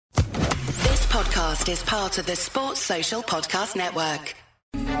podcast is part of the Sports Social Podcast Network.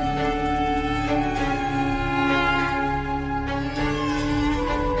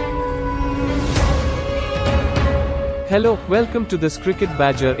 Hello, welcome to this Cricket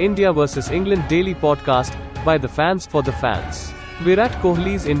Badger India vs England daily podcast by the fans for the fans. Virat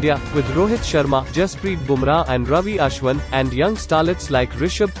Kohli's India, with Rohit Sharma, Jasprit Bumrah and Ravi Ashwin, and young starlets like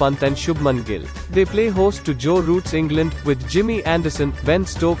Rishabh Pant and Shubman Gill. They play host to Joe Root's England, with Jimmy Anderson, Ben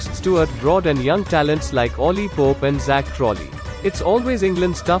Stokes, Stuart Broad and young talents like Ollie Pope and Zach Crawley. It's always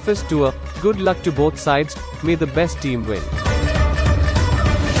England's toughest tour. Good luck to both sides. May the best team win.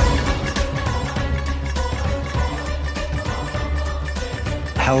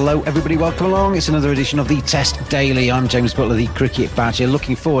 Hello everybody, welcome along. It's another edition of the Test Daily. I'm James Butler, the Cricket Badger.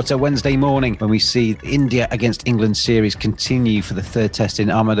 Looking forward to Wednesday morning when we see India against England series continue for the third Test in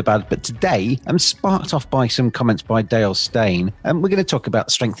Ahmedabad. But today, I'm sparked off by some comments by Dale Steyn. And we're going to talk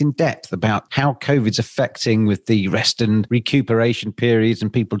about strength in depth, about how COVID's affecting with the rest and recuperation periods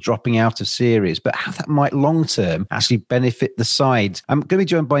and people dropping out of series, but how that might long-term actually benefit the side. I'm going to be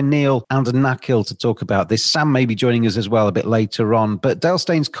joined by Neil and Nakil to talk about this. Sam may be joining us as well a bit later on. But Dale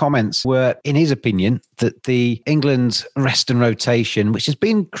Steyn's comments were, in his opinion, that the England's rest and rotation, which has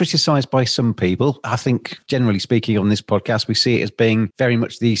been criticised by some people, I think generally speaking on this podcast, we see it as being very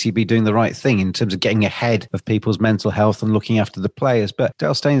much the ECB doing the right thing in terms of getting ahead of people's mental health and looking after the players. But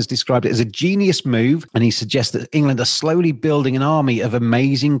Dale Steyn has described it as a genius move, and he suggests that England are slowly building an army of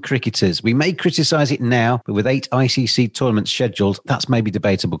amazing cricketers. We may criticise it now, but with 8 ICC tournaments scheduled, that's maybe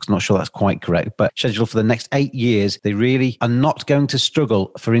debatable because I'm not sure that's quite correct, but scheduled for the next 8 years, they really are not going to struggle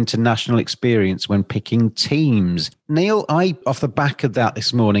for international experience when picking teams. Neil, I, off the back of that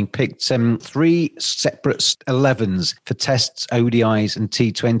this morning, picked 3 separate 11s for tests, ODIs and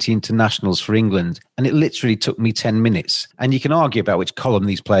T20 internationals for England. And it literally took me 10 minutes. And you can argue about which column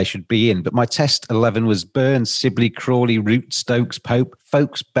these players should be in. But my test 11 was Burns, Sibley, Crawley, Root, Stokes, Pope,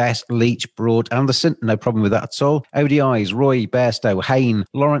 Folkes, Best, Leach, Broad, Anderson. No problem with that at all. ODIs, Roy, Bairstow, Hayne,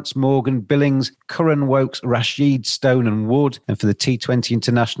 Lawrence, Morgan, Billings, Curran, Wokes, Rashid, Stone and Wood. And for the T20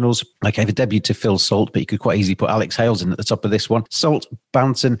 internationals, I gave a debut to Phil Salt, but you could quite easily put Alex Hales in at the top of this one. Salt,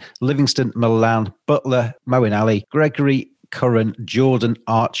 Banton, Livingston, Milan, Butler, Moeen Ali, Gregory, Curran, Jordan,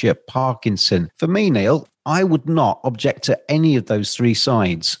 Archer, Parkinson. For me, Neil, I would not object to any of those 3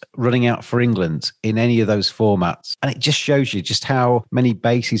 sides running out for England in any of those formats. And it just shows you just how many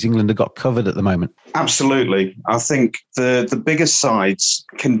bases England have got covered at the moment. Absolutely. I think the biggest sides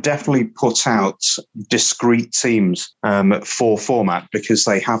can definitely put out discrete teams for format because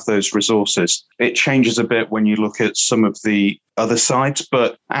they have those resources. It changes a bit when you look at some of the other sides,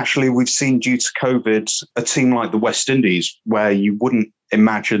 but actually we've seen due to COVID a team like the West Indies where you wouldn't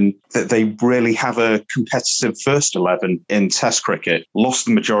imagine that they really have a competitive first 11 in Test cricket, lost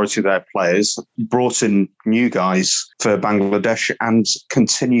the majority of their players, brought in new guys for Bangladesh and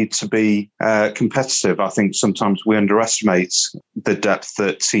continued to be competitive. I think sometimes we underestimate the depth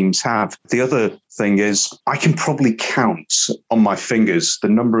that teams have. The other thing is I can probably count on my fingers the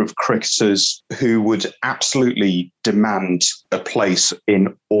number of cricketers who would absolutely demand a place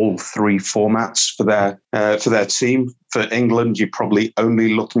in all 3 formats for their team. For England, you're probably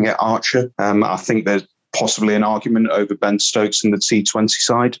only looking at Archer. I think there's possibly an argument over Ben Stokes in the T20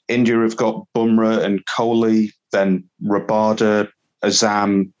 side. India have got Bumrah and Kohli, then Rabada,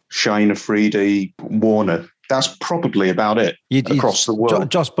 Azam, Shaheen Afridi, Warner. That's probably about it across the world.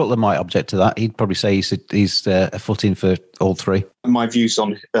 Josh Butler might object to that. He'd probably say he's a foot in for all 3. My views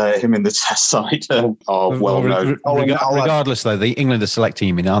on him in the Test side are well known. Regardless, though, the England are selecting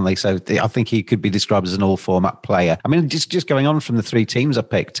him in, aren't they? So I think he could be described as an all-format player. I mean, just going on from the 3 teams I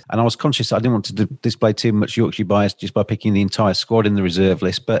picked, and I was conscious that I didn't want to display too much Yorkshire bias just by picking the entire squad in the reserve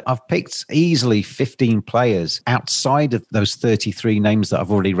list, but I've picked easily 15 players outside of those 33 names that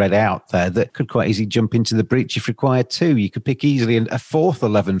I've already read out there that could quite easily jump into the breach if required too. You could pick easily a 4th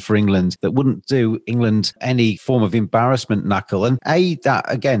 11 for England that wouldn't do England any form of embarrassment, Knuckle. And that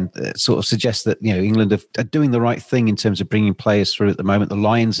again sort of suggests that England are doing the right thing in terms of bringing players through at the moment. The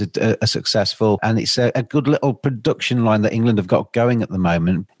Lions are successful, and it's a good little production line that England have got going at the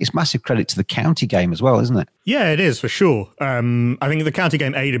moment. It's massive credit to the county game as well, isn't it? Yeah, it is for sure. I think the county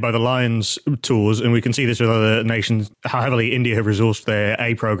game aided by the Lions tours, and we can see this with other nations, how heavily India have resourced their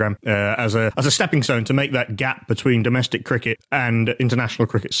A programme as a stepping stone to make that gap between domestic cricket and international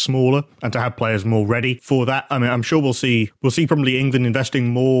cricket smaller, and to have players more ready for that. I mean, I'm sure we'll see probably probably England investing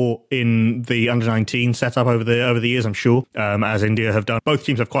more in the under-19 setup over the years, I'm sure, as India have done. Both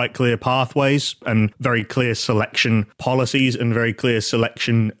teams have quite clear pathways and very clear selection policies and very clear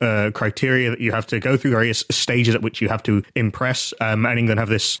selection criteria that you have to go through, various stages at which you have to impress. And England have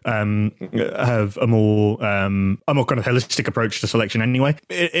this have a more kind of holistic approach to selection anyway.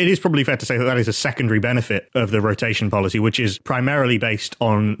 It is probably fair to say that is a secondary benefit of the rotation policy, which is primarily based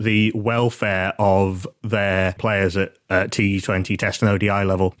on the welfare of their players at T20 Test and ODI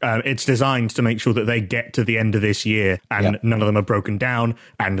level. It's designed to make sure that they get to the end of this year and none of them are broken down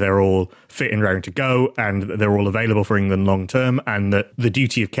and they're all fit and raring to go and they're all available for England long term, and that the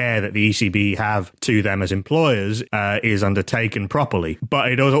duty of care that the ECB have to them as employers is undertaken properly.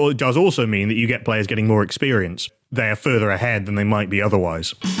 But it does also mean that you get players getting more experience. They are further ahead than they might be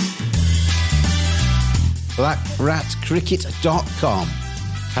otherwise. BlackRatCricket.com.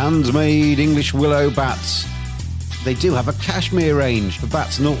 Handmade English willow bats. They do have a cashmere range for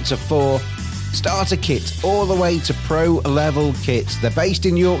bats 0 to 4. Starter kit all the way to pro level kits. They're based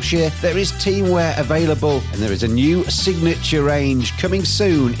in Yorkshire. There is teamwear available and there is a new signature range coming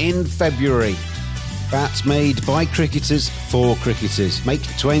soon in February. Bats made by cricketers for cricketers. Make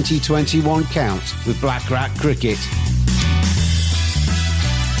 2021 count with Black Rat Cricket.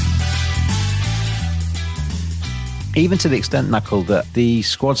 Even to the extent, Knuckle, that the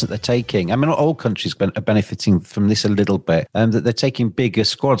squads that they're taking, I mean, not all countries are benefiting from this a little bit, that they're taking bigger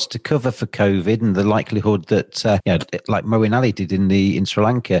squads to cover for COVID and the likelihood that, like Moeen Ali did in Sri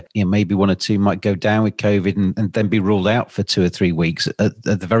Lanka, maybe 1 or 2 might go down with COVID and then be ruled out for 2 or 3 weeks at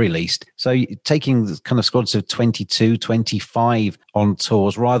the very least. So taking the kind of squads of 22, 25 on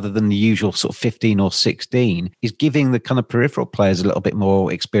tours rather than the usual sort of 15 or 16 is giving the kind of peripheral players a little bit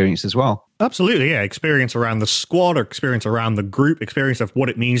more experience as well. Absolutely, yeah. Experience around the squad or experience around the group, experience of what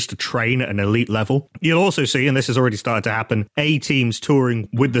it means to train at an elite level. You'll also see, and this has already started to happen, A teams touring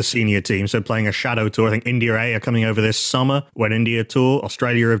with the senior team, so playing a shadow tour. I think India A are coming over this summer when India tour.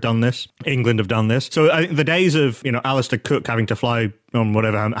 Australia have done this. England have done this. So I think the days of, Alistair Cook having to fly on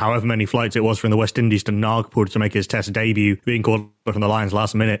however many flights it was from the West Indies to Nagpur to make his Test debut, being called up from the Lions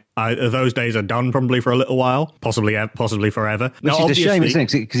last minute. Those days are done probably for a little while, possibly forever. Which is a shame, isn't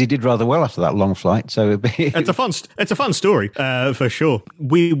it? Because he did rather well after that long flight. So it's a fun story for sure.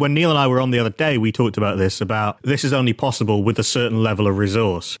 When Neil and I were on the other day, we talked about this is only possible with a certain level of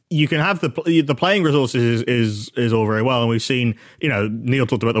resource. You can have the playing resources is all very well, and we've seen Neil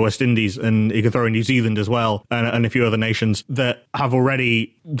talked about the West Indies, and you can throw in New Zealand as well, and a few other nations that have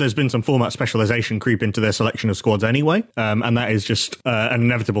already. There's been some format specialization creep into their selection of squads anyway, and that is just an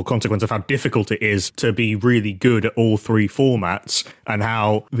inevitable consequence of how difficult it is to be really good at all 3 formats, and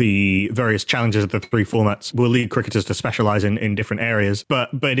how the various challenges of the 3 formats will lead cricketers to specialize in different areas.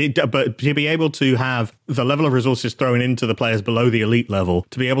 But to be able to have the level of resources thrown into the players below the elite level,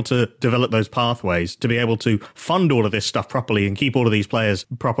 to be able to develop those pathways, to be able to fund all of this stuff properly and keep all of these players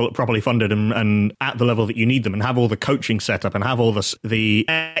properly funded and at the level that you need them, and have all the coaching set up and have all the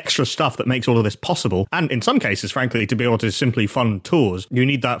extra stuff that makes all of this possible, and in some cases, frankly, to be able to simply fund tours, you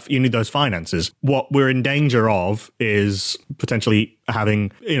need those finances. What we're in danger of is potentially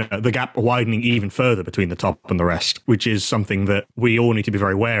having the gap widening even further between the top and the rest, which is something that we all need to be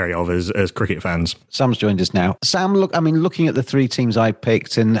very wary of as cricket fans. Sam's joined us now. Sam, looking at the 3 teams I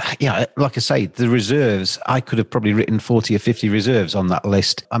picked, and like I say, the reserves, I could have probably written 40 or 50 reserves on that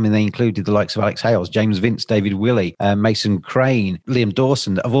list. I mean, they included the likes of Alex Hales, James Vince, David Willey, Mason Crane, Liam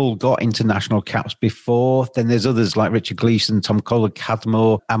Dawson, that have all got international caps before. Then there's others like Richard Gleeson, Tom Collard,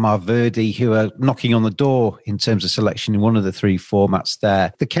 Cadmore, Amar Verdi, who are knocking on the door in terms of selection in one of the 3 formats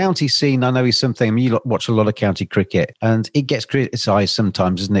there. The county scene, I know, is something. I mean, you watch a lot of county cricket, and it gets criticised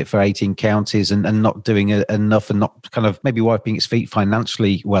sometimes, isn't it, for 18 counties and not doing enough and not kind of maybe wiping its feet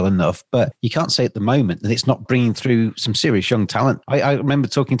financially well enough. But you can't say at the moment that it's not bringing through some serious young talent. I remember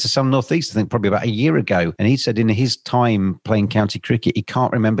talking to Sam Northeast, I think probably about a year ago, and he said in his time playing county cricket, he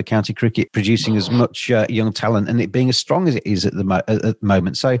can't remember county cricket producing as much young talent and it being as strong as it is at the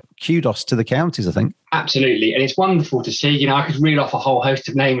moment. So kudos to the counties, I think. Absolutely. And it's wonderful to see. I could reel off a whole host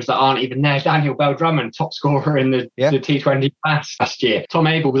of names that aren't even there. Daniel Bell-Drummond, top scorer in the T20 last year. Tom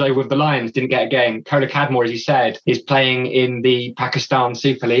Abel was over with the Lions, didn't get a game. Kola Cadmore, as you said, is playing in the Pakistan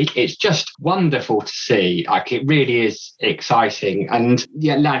Super League. It's just wonderful to see. It really is exciting. And Tom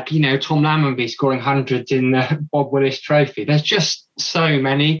Lammonby scoring hundreds in the Bob Willis Trophy. There's just so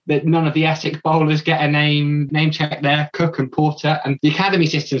many that none of the Essex bowlers get a name check there. Cook and Porter, and the academy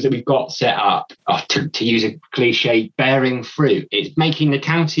systems that we've got set up, to use a cliche, bearing fruit. It's making the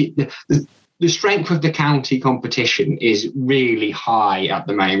county the strength of the county competition is really high at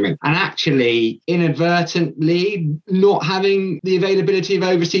the moment. And actually, inadvertently, not having the availability of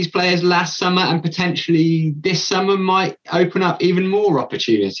overseas players last summer and potentially this summer might open up even more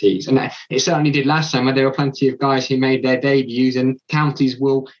opportunities. And it certainly did last summer. There were plenty of guys who made their debuts, and counties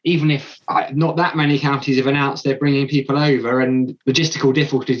will, even if not that many counties have announced they're bringing people over, and logistical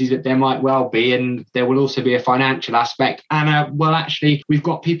difficulties that there might well be, and there will also be a financial aspect. And well, actually, we've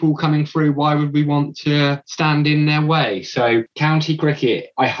got people coming through. Why would we want to stand in their way? So county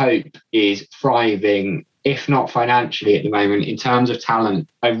cricket, I hope, is thriving, if not financially at the moment. In terms of talent,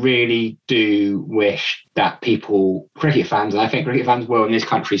 I really do wish that people, cricket fans, and I think cricket fans will in this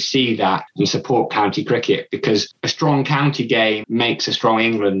country, see that and support county cricket, because a strong county game makes a strong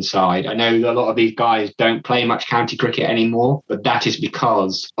England side. I know that a lot of these guys don't play much county cricket anymore, but that is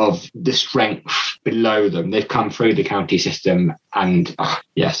because of the strength below them. They've come through the county system, and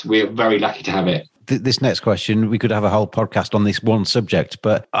yes, we're very lucky to have it. This next question, we could have a whole podcast on this one subject,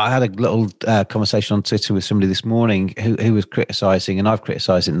 but I had a little conversation on Twitter with somebody this morning who was criticising, and I've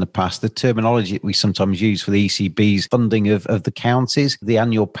criticised it in the past, the terminology that we sometimes use for the ECB's funding of the counties. The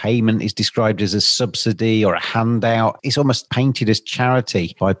annual payment is described as a subsidy or a handout. It's almost painted as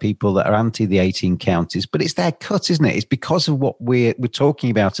charity by people that are anti the 18 counties, but it's their cut, isn't it? It's because of what we're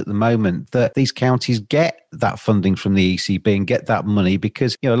talking about at the moment that these counties get that funding from the ECB and get that money,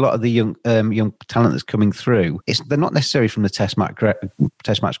 because a lot of the young talent that's coming through, they're not necessarily from the test match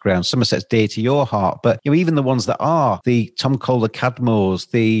ground. Somerset's dear to your heart, but even the ones that are, the Tom Calder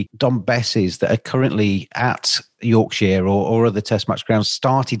Cadmores, the Don Besses that are currently at Yorkshire or other test match grounds,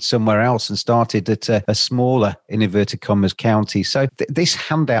 started somewhere else and started at a smaller, in inverted commas, county. So this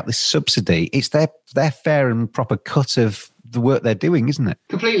handout, this subsidy, it's their fair and proper cut of the work they're doing, isn't it?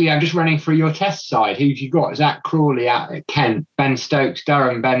 Completely. I'm just running through your test side. Who've you got? Zach Crawley out at Kent, Ben Stokes,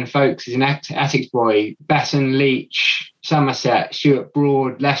 Durham, Ben Folkes is an Essex boy, Besson, Leach, Somerset, Stuart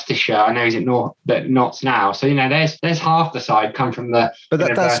Broad, Leicestershire. I know he's at Notts now. So, there's half the side come from the... But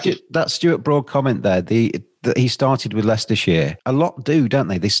that Stuart Broad comment there, that he started with Leicestershire. A lot do, don't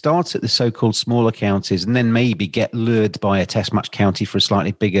they? They start at the so-called smaller counties and then maybe get lured by a test match county for a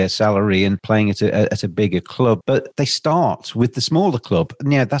slightly bigger salary and playing at a bigger club. But they start with the smaller club.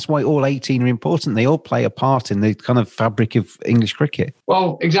 And that's why all 18 are important. They all play a part in the kind of fabric of English cricket.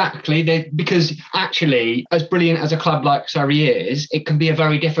 Well, exactly. Because actually, as brilliant as a club like Surrey is, it can be a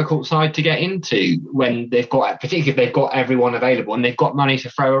very difficult side to get into when particularly if they've got everyone available and they've got money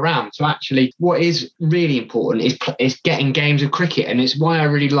to throw around. So actually, what is really important is getting games of cricket, and it's why I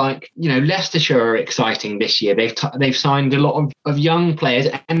really like Leicestershire are exciting this year. They've signed a lot of young players,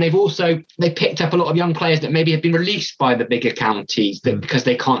 and they picked up a lot of young players that maybe have been released by the bigger counties because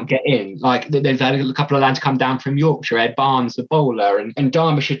they can't get in. Like they've had a couple of lads come down from Yorkshire, Ed Barnes the bowler, and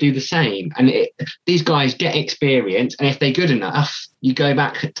Dharma should do the same. And these guys get experience, and if they're good enough, you go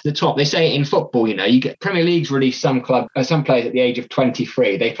back to the top. They say it in football, you get Premier League's released some players at the age of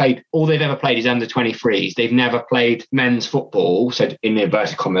 23. All they've ever played is under 23s. They've never played men's football, so in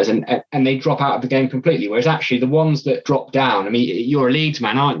inverted commas, and they drop out of the game completely. Whereas actually the ones that drop down, you're a Leeds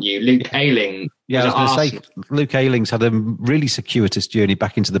man, aren't you? Luke Ayling. Yeah, I was going to say, Luke Ayling's had a really circuitous journey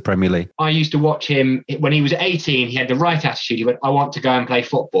back into the Premier League. I used to watch him when he was 18. He had the right attitude. He went, I want to go and play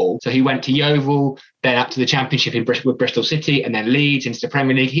football. So he went to Yeovil, then up to the Championship with Bristol City, and then Leeds into the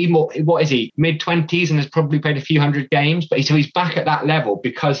Premier League. What is he? Mid-20s and has probably played a few hundred games. But so he's back at that level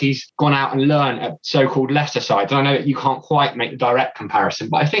because he's gone out and learned at so-called lesser sides. And I know that you can't quite make the direct comparison,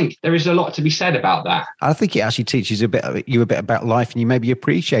 but I think there is a lot to be said about that. I think it actually teaches you a bit about life, and you maybe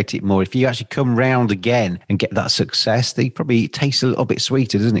appreciate it more if you actually come round again and get that success. They probably taste a little bit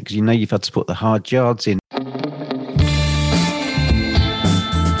sweeter, doesn't it? Because you've had to put the hard yards in.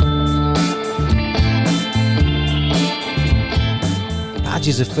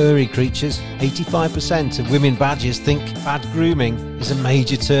 Badgers are furry creatures. 85% of women badgers think bad grooming is a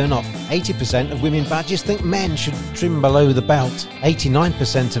major turn-off. 80% of women badgers think men should trim below the belt.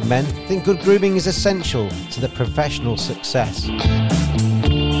 89% of men think good grooming is essential to their professional success.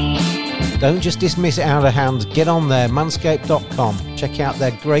 Don't just dismiss it out of hand. Get on there, manscaped.com. Check out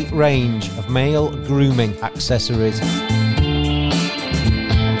their great range of male grooming accessories.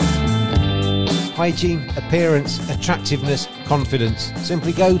 Hygiene, appearance, attractiveness, confidence.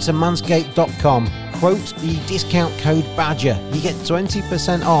 Simply go to manscaped.com. Quote the discount code BADGER. You get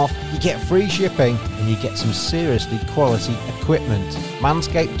 20% off, you get free shipping, and you get some seriously quality equipment.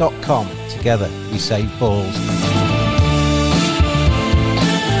 Manscaped.com. Together, we save balls.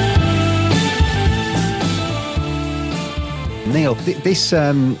 Neil, this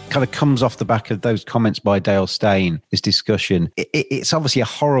kind of comes off the back of those comments by Dale Steyn, this discussion. It's obviously a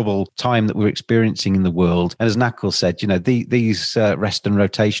horrible time that we're experiencing in the world. And as Knuckles said, these rest and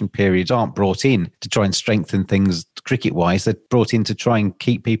rotation periods aren't brought in to try and strengthen things cricket-wise. They're brought in to try and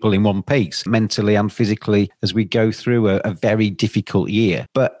keep people in one piece, mentally and physically, as we go through a very difficult year.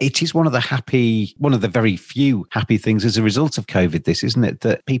 But it is one of the very few happy things as a result of COVID, this, isn't it?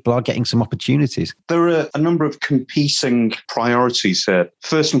 That people are getting some opportunities. There are a number of competing priorities here.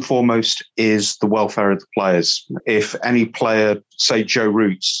 First and foremost is the welfare of the players. If any player, say Joe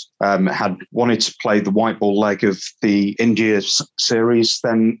Root, had wanted to play the white ball leg of the India series,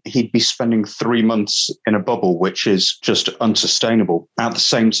 then he'd be spending 3 months in a bubble, which is just unsustainable. At the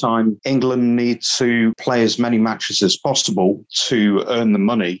same time, England need to play as many matches as possible to earn the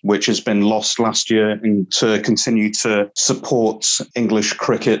money, which has been lost last year, and to continue to support English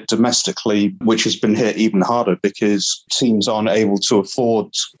cricket domestically, which has been hit even harder because teams aren't able to afford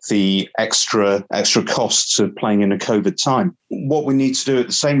the extra costs of playing in a COVID time. What we need to do at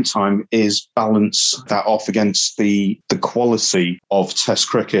the same time is balance that off against the quality of Test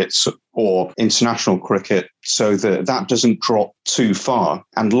cricket or international cricket so that doesn't drop too far.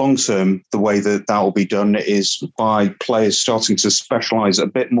 And long term, the way that will be done is by players starting to specialise a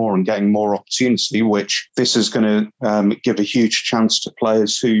bit more and getting more opportunity, which this is going to give a huge chance to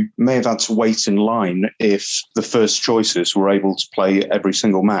players who may have had to wait in line if the first choices were able to play every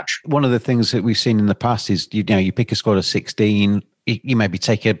single match. One of the things that we've seen in the past is, you pick a squad of 16, you maybe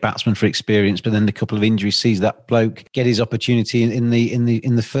take a batsman for experience, but then a couple of injuries sees that bloke get his opportunity in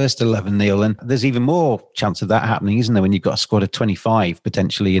the first 11, Neil. And there's even more chance of that happening, isn't there, when you've got a squad of 25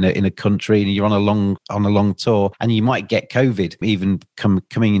 potentially in a country and you're on a long tour, and you might get COVID even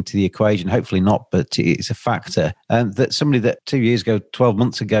coming into the equation. Hopefully not, but it's a factor. That somebody that 2 years ago, 12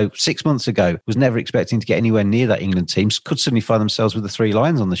 months ago, 6 months ago was never expecting to get anywhere near that England team could suddenly find themselves with the 3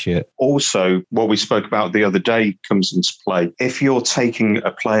 lions on the shirt. Also, what we spoke about the other day comes into play. If you're taking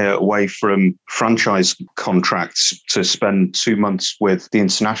a player away from franchise contracts to spend 2 months with the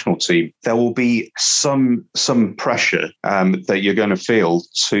international team, there will be some pressure that you're going to feel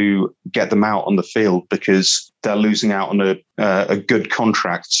to get them out on the field because they're losing out on a good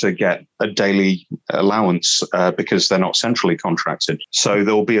contract to get a daily allowance because they're not centrally contracted. So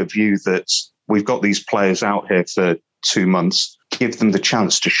there will be a view that we've got these players out here for 2 months. Give them the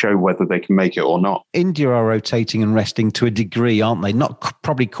chance to show whether they can make it or not. India are rotating and resting to a degree, aren't they? Not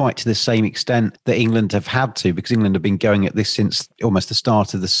probably quite to the same extent that England have had to, because England have been going at this since almost the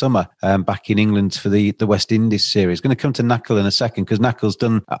start of the summer back in England for the West Indies series. Going to come to Knuckle in a second, because Knuckle's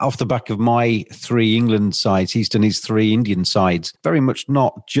done, off the back of my 3 England sides, he's done his 3 Indian sides. Very much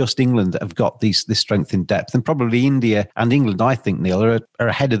not just England that have got this strength in depth, and probably India and England, I think, Neil, are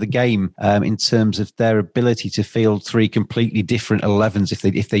ahead of the game in terms of their ability to field 3 completely different 11s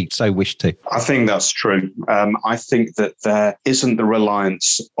if they so wish to. I think that's true. I think that there isn't the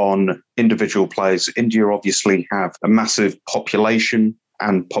reliance on individual players. India obviously have a massive population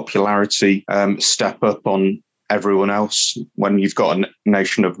and popularity step up on everyone else. When you've got a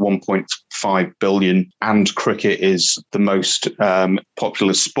nation of 1.5 billion and cricket is the most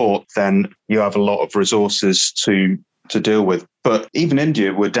popular sport, then you have a lot of resources to deal with. But even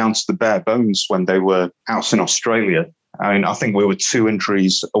India were down to the bare bones when they were out in Australia. I mean, I think we were 2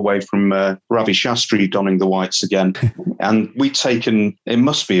 injuries away from Ravi Shastri donning the whites again. And we've taken, it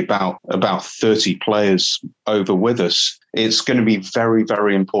must be about 30 players over with us. It's going to be very,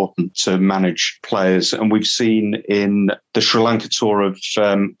 very important to manage players. And we've seen in the Sri Lanka tour of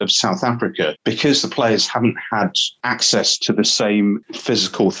South Africa, because the players haven't had access to the same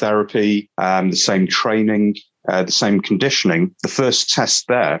physical therapy, the same training, the same conditioning. The first test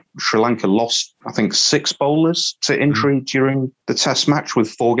there, Sri Lanka lost, I think, 6 bowlers to injury during the test match, with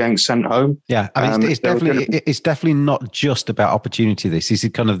 4 getting sent home. Yeah, I mean, it's definitely not just about opportunity. This is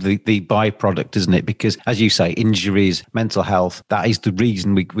kind of the byproduct, isn't it? Because, as you say, injuries, mental health, that is the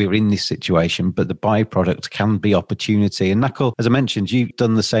reason we're in this situation. But the byproduct can be opportunity. And Knuckle, as I mentioned, you've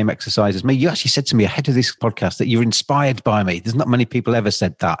done the same exercise as me. You actually said to me ahead of this podcast that you're inspired by me. There's not many people ever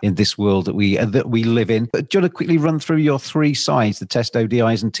said that in this world that we live in. But do you want to quickly run through your 3 sides, the Test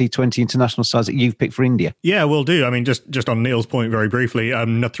ODIs and T20 international sides that you've picked for India? Yeah, will do. I mean, just on Neil's point very briefly,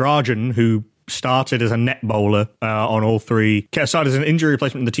 Natarajan, who started as a net bowler on all three. Started as an injury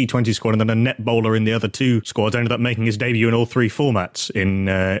replacement in the T20 squad and then a net bowler in the other two squads. Ended up making his debut in all three formats in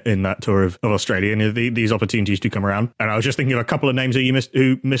that tour of Australia. And these opportunities do come around. And I was just thinking of a couple of names that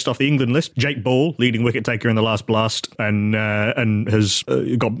who missed off the England list. Jake Ball, leading wicket taker in the last blast, and has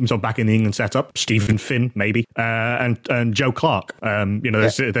got himself back in the England setup. Stephen Finn, maybe, and Joe Clark.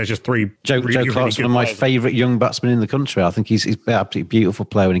 There's just three. Joe Clark's one of my favourite young batsmen in the country. I think he's an absolutely beautiful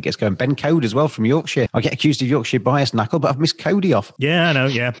player when he gets going. Ben Code as well from Yorkshire. I get accused of Yorkshire bias, Knuckle, but I've missed Cody off. Yeah, I know.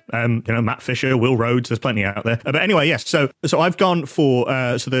 Yeah, Matt Fisher, Will Rhodes. There's plenty out there. But anyway, yes. So I've gone for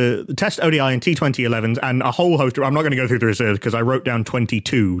the Test, ODI, and T20 11s, and a whole host. I'm not going to go through the reserves because I wrote down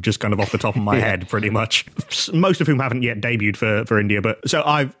 22 just kind of off the top of my head, pretty much. Most of whom haven't yet debuted for India. But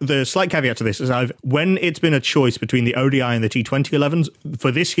so the slight caveat to this is when it's been a choice between the ODI and the T20 11s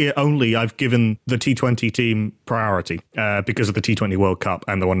for this year only, I've given the T20 team priority because of the T20 World Cup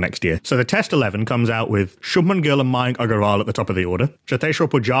and the one next year. So the Test 11 comes out with Shubman Gill and Mayank Agarwal at the top of the order, Cheteshwar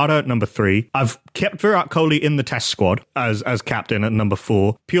Pujara at number 3. I've kept Virat Kohli in the Test squad as captain at number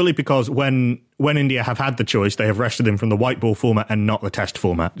 4, purely because when India have had the choice, they have rested him from the white ball format and not the Test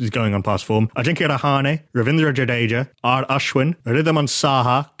format. He's going on past form. Ajinkya Rahane, Ravindra Jadeja, R. Ashwin, Ridhaman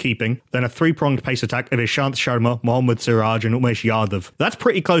Saha keeping, then a 3-pronged pace attack of Ishant Sharma, Mohammad Siraj and Umesh Yadav. That's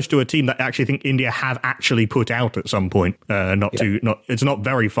pretty close to a team that I actually think India have actually put out at some point. It's not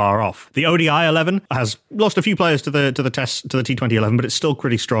very far off. The ODI 11 has lost a few players to the T20 11, but it's still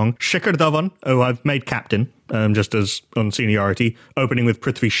pretty strong. Shikhar Dhawan, who I've made captain, just as on seniority, opening with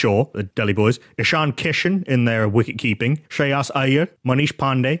Prithvi Shaw, the Delhi boys, Ishan Kishan in their wicket-keeping, Shreyas Iyer, Manish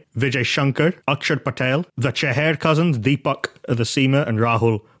Pandey, Vijay Shankar, Akshar Patel, the Chahar cousins, Deepak, the seamer, and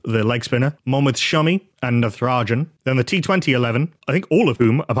Rahul, the leg spinner, Mohammad Shami, and Natarajan. Then the T20 11, I think all of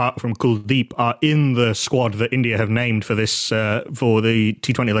whom, apart from Kuldeep, are in the squad that India have named for this for the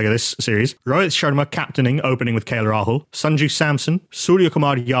T20 leg of this series. Rohit Sharma captaining, opening with KL Rahul, Sanju Samson, Surya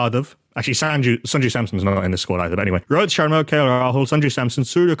Kumar Yadav. Actually, Sanju Samson's not in the squad either, but anyway. Rohit Sharma, KL Rahul, Sanju Samson,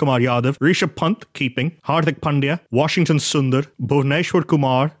 Surya Kumar Yadav, Rishabh Pant keeping, Hardik Pandya, Washington Sundar, Bhuvneshwar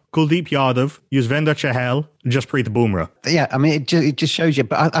Kumar, Kuldeep Yadav, Yuzvendra Chahal, Jasprit Bumrah. Yeah, I mean, it just shows you.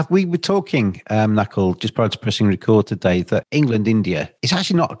 But we were talking, Knuckle, just prior to pressing record today, that England-India, it's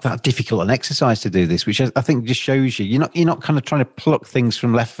actually not that difficult an exercise to do this, which I think just shows you. You're not kind of trying to pluck things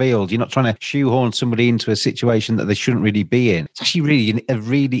from left field. You're not trying to shoehorn somebody into a situation that they shouldn't really be in. It's actually really a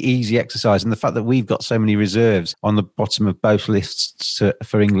really easy exercise. And the fact that we've got so many reserves on the bottom of both lists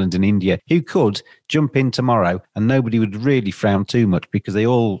for England and India, who could jump in tomorrow and nobody would really frown too much because they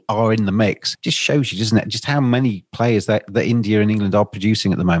all are in the mix, just shows you, doesn't it, just how many players that India and England are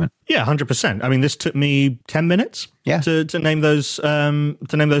producing at the moment. Yeah, 100%. I mean, this took me 10 minutes to name those 3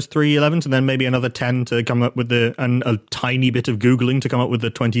 11s, and then maybe another 10 to come up with a tiny bit of Googling to come up with the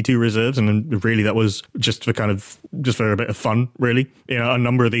 22 reserves. And then really that was just for a bit of fun, really. A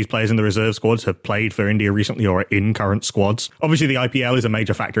number of these players in the reserve squads have played for India recently or are in current squads. Obviously, the IPL is a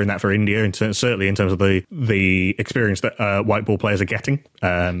major factor in that for India, and certainly in terms of the experience that white ball players are getting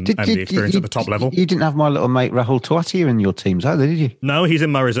and the experience at the top level. You didn't have my little mate Rahul Tewatia in your teams either, did you? No, he's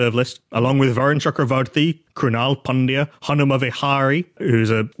in my reserve list, along with Varun Chakravarti, Krunal Pandya, Hanuma Vihari, who's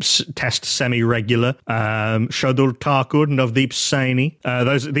a Test semi-regular, Shardul Thakur, Navdeep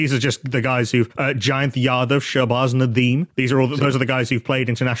Saini. These are just the guys who've Jayanth Yadav, Shahbaz Nadeem. Those are the guys who've played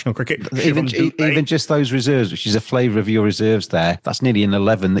international cricket. Even just those reserves, which is a flavour of your reserves there, that's nearly an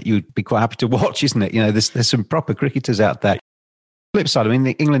 11 that you'd be quite happy to watch, isn't it? There's some proper cricketers out there. Flip side, I mean,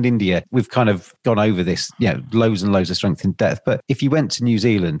 England-India, we've kind of gone over this, loads and loads of strength and depth. But if you went to New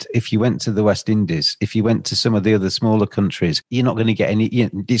Zealand, if you went to the West Indies, if you went to some of the other smaller countries, you're not going to get any.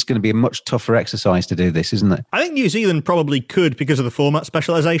 It's going to be a much tougher exercise to do this, isn't it? I think New Zealand probably could because of the format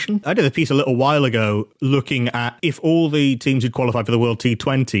specialisation. I did a piece a little while ago looking at if all the teams who'd qualified for the World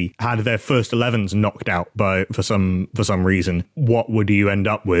T20 had their first 11s knocked out for some reason, what would you end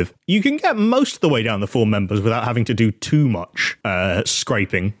up with? You can get most of the way down the 4 members without having to do too much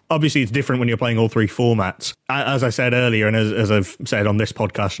scraping. Obviously, it's different when you're playing all 3 formats. As I said earlier, and as I've said on this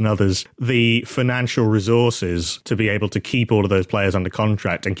podcast and others, the financial resources to be able to keep all of those players under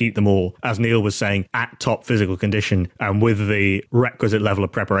contract and keep them all, as Neil was saying, at top physical condition and with the requisite level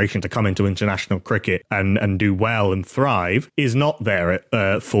of preparation to come into international cricket and do well and thrive is not there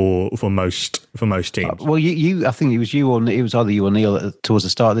for most teams. Well, I think it was you or it was either you or Neil towards the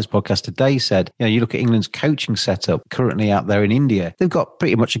start of this podcast today said, you look at England's coaching setup currently out there in India. India, they've got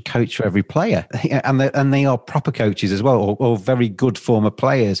pretty much a coach for every player, and they are proper coaches as well, or very good former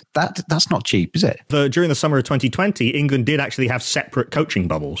players. That's not cheap, is it? During the summer of 2020, England did actually have separate coaching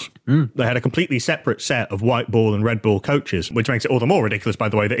bubbles. They had a completely separate set of white ball and red ball coaches, which makes it all the more ridiculous, by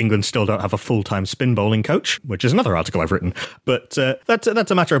the way, that England still don't have a full-time spin bowling coach, which is another article I've written. But that's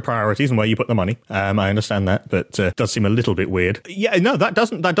a matter of priorities and where you put the money. I understand that, but it does seem a little bit weird. Yeah, no, that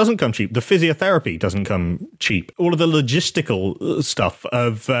doesn't come cheap. The physiotherapy doesn't come cheap. All of the logistical stuff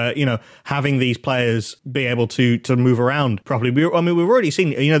of having these players be able to move around properly. We've already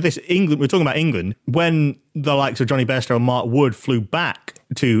seen this England. We're talking about England when the likes of Johnny Bairstow and Mark Wood flew back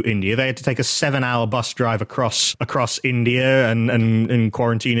to India. They had to take a 7-hour bus drive across India and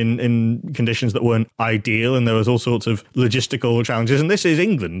quarantine in conditions that weren't ideal, and there was all sorts of logistical challenges. And this is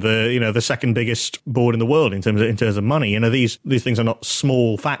England, the second biggest board in the world in terms of money. These things are not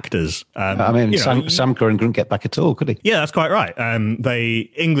small factors. Sam Curran couldn't get back at all, could he? Yeah, that's quite right.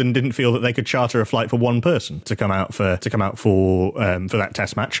 England didn't feel that they could charter a flight for one person to come out for that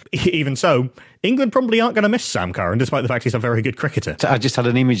Test match. Even so, England probably aren't going to miss Sam Curran, despite the fact he's a very good cricketer. I just had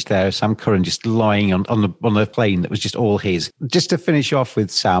an image there of Sam Curran just lying on the plane that was just all his. Just to finish off with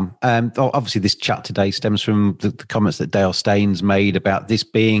Sam, obviously this chat today stems from the comments that Dale Staines made about this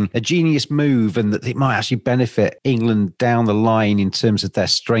being a genius move and that it might actually benefit England down the line in terms of their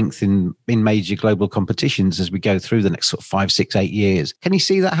strength in major global competitions as we go through the next sort of 5, 6, 8 years. Can you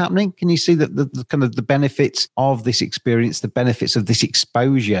see that happening? Can you see that the kind of the benefits of this experience, the benefits of this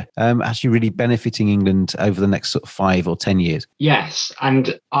exposure actually really benefiting England over the next sort of 5 or 10 years? Yes,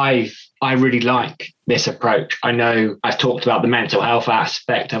 and I really like this approach. I know I've talked about the mental health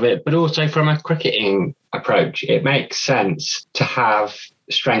aspect of it, but also from a cricketing approach, it makes sense to have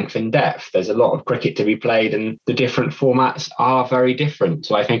strength and depth. There's a lot of cricket to be played and the different formats are very different.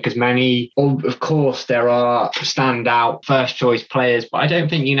 So I think of course there are standout first choice players, but I don't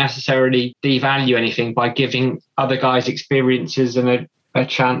think you necessarily devalue anything by giving other guys experiences and a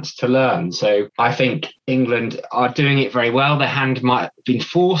chance to learn. So I think England are doing it very well. Their hand might have been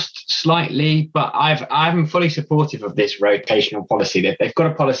forced slightly, but I'm fully supportive of this rotational policy. They've got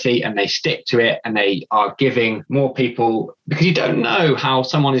a policy and they stick to it, and they are giving more people, because you don't know how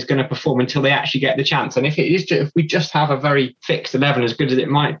someone is going to perform until they actually get the chance. And if we just have a very fixed 11, as good as it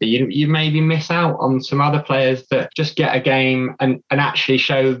might be, you maybe miss out on some other players that just get a game and actually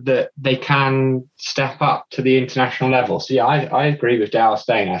show that they can step up to the international level. So yeah, I agree with Dale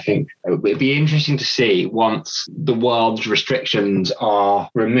Steyn. I think it'd be interesting to see once the world's restrictions are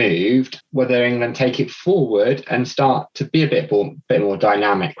removed, whether England take it forward and start to be a bit more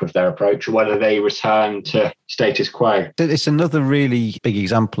dynamic with their approach, or whether they return to status quo. It's another really big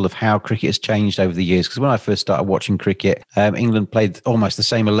example of how cricket has changed over the years, because when I first started watching cricket, England played almost the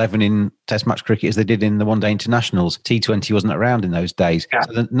same 11 in Test match cricket as they did in the one-day internationals. T20 wasn't around in those days. Yeah.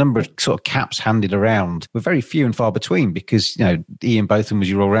 So the number of sort of caps handed around were very few and far between, because Ian Botham was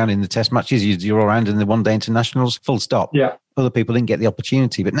your all-round in the Test matches, you're all-round in the one-day internationals, full stop. Yeah. Other people didn't get the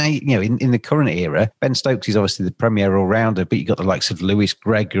opportunity. But now, in the current era, Ben Stokes is obviously the premier all-rounder, but you've got the likes of Lewis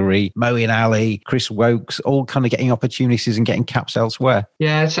Gregory, Moeen Ali, Chris Wokes, all kind of getting opportunities and getting caps elsewhere.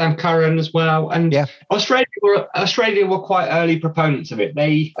 Yeah, Sam Curran as well. And yeah. Australia were quite early proponents of it.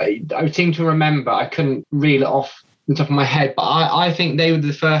 I seem to remember, I couldn't reel it off the top of my head, but I think they were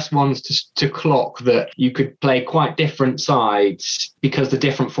the first ones to clock that you could play quite different sides because the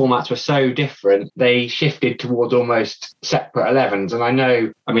different formats were so different. They shifted towards almost separate 11s, and I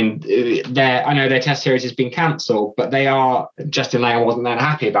know their Test series has been cancelled, but Justin Langer wasn't that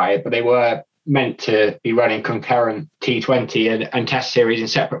happy about it, but they were meant to be running concurrent T20 and Test series in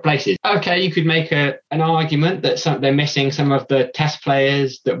separate places. Okay, you could make an argument that they're missing some of the Test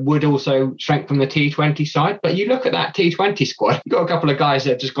players that would also strengthen the T20 side, but you look at that T20 squad, you've got a couple of guys that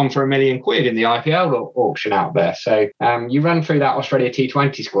have just gone for £1 million in the IPL auction out there. So you run through that Australia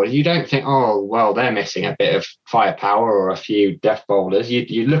T20 squad, you don't think, oh, well, they're missing a bit of firepower or a few death bowlers.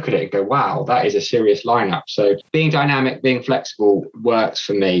 You look at it and go, wow, that is a serious lineup. So being dynamic, being flexible works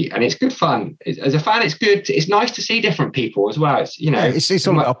for me, and it's good fun. As a fan, it's good. It's nice to see different people as well. It's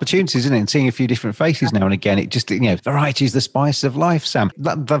all about opportunities, isn't it? And seeing a few different faces now and again. It just, variety is the spice of life, Sam.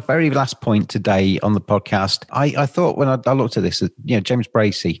 The very last point today on the podcast, I thought when I looked at this, that, James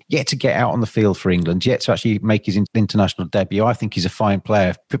Bracey, yet to get out on the field for England, yet to actually make his international debut. I think he's a fine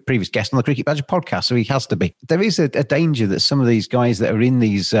player. Previous guest on the Cricket Badger podcast, so he has to be. There is a danger that some of these guys that are in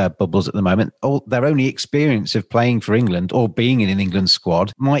these bubbles at the moment, their only experience of playing for England or being in an England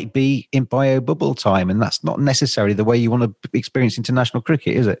squad might be in bio bubble time, and that's not necessarily the way you want to experience international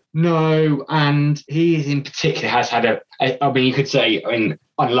cricket, is it? No, and he in particular has had you could say,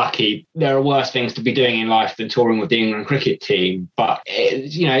 unlucky. There are worse things to be doing in life than touring with the England cricket team. But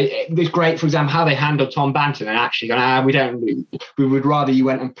it was great, for example, how they handled Tom Banton and actually going, we would rather you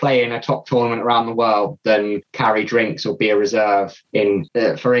went and play in a top tournament around the world than carry drinks or be a reserve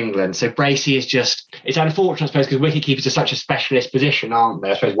for England. So Bracey is it's unfortunate, I suppose, because wicketkeepers are such a specialist position, aren't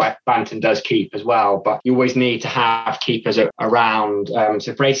they? I suppose Banton does keep as well, but you always need to have keepers around.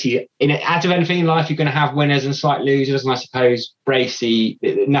 So Bracey, out of anything in life, you're going to have winners and slight losers, and I suppose Bracey,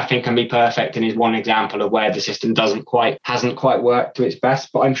 nothing can be perfect, and is one example of where the system hasn't quite worked to its best,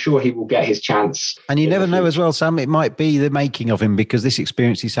 but I'm sure he will get his chance. And you never know as well, Sam, it might be the making of him, because this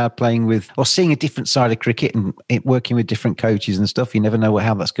experience he's had playing with, or seeing a different side of cricket and working with different coaches and stuff, you never know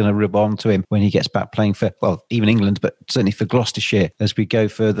how that's going to rub on to him when he gets back playing for, well, even England, but certainly for Gloucestershire as we go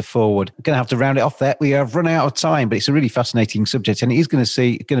further forward. We're going to have to round it off there. We have run out of time, but it's a really fascinating subject, and it is going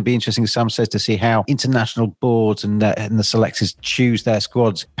to be interesting, as Sam says, to see how international boards and the selectors choose their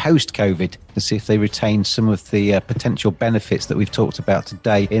squads post-COVID, to see if they retain some of the potential benefits that we've talked about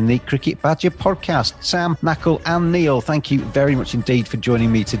today in the Cricket Badger podcast. Sam, Nakul and Neil, thank you very much indeed for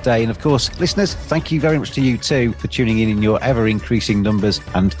joining me today. And of course, listeners, thank you very much to you too for tuning in your ever-increasing numbers.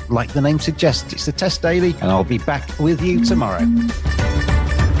 And like the name suggests, it's the Test Daily, and I'll be back with you tomorrow.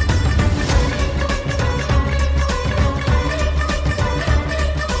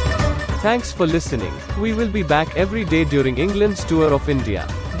 Thanks for listening. We will be back every day during England's tour of India.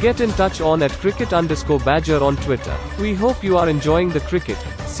 Get in touch on @cricket_badger on Twitter. We hope you are enjoying the cricket.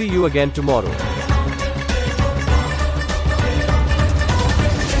 See you again tomorrow.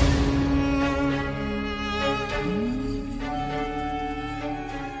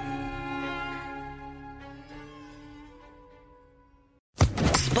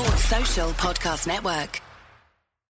 Sports Social Podcast Network.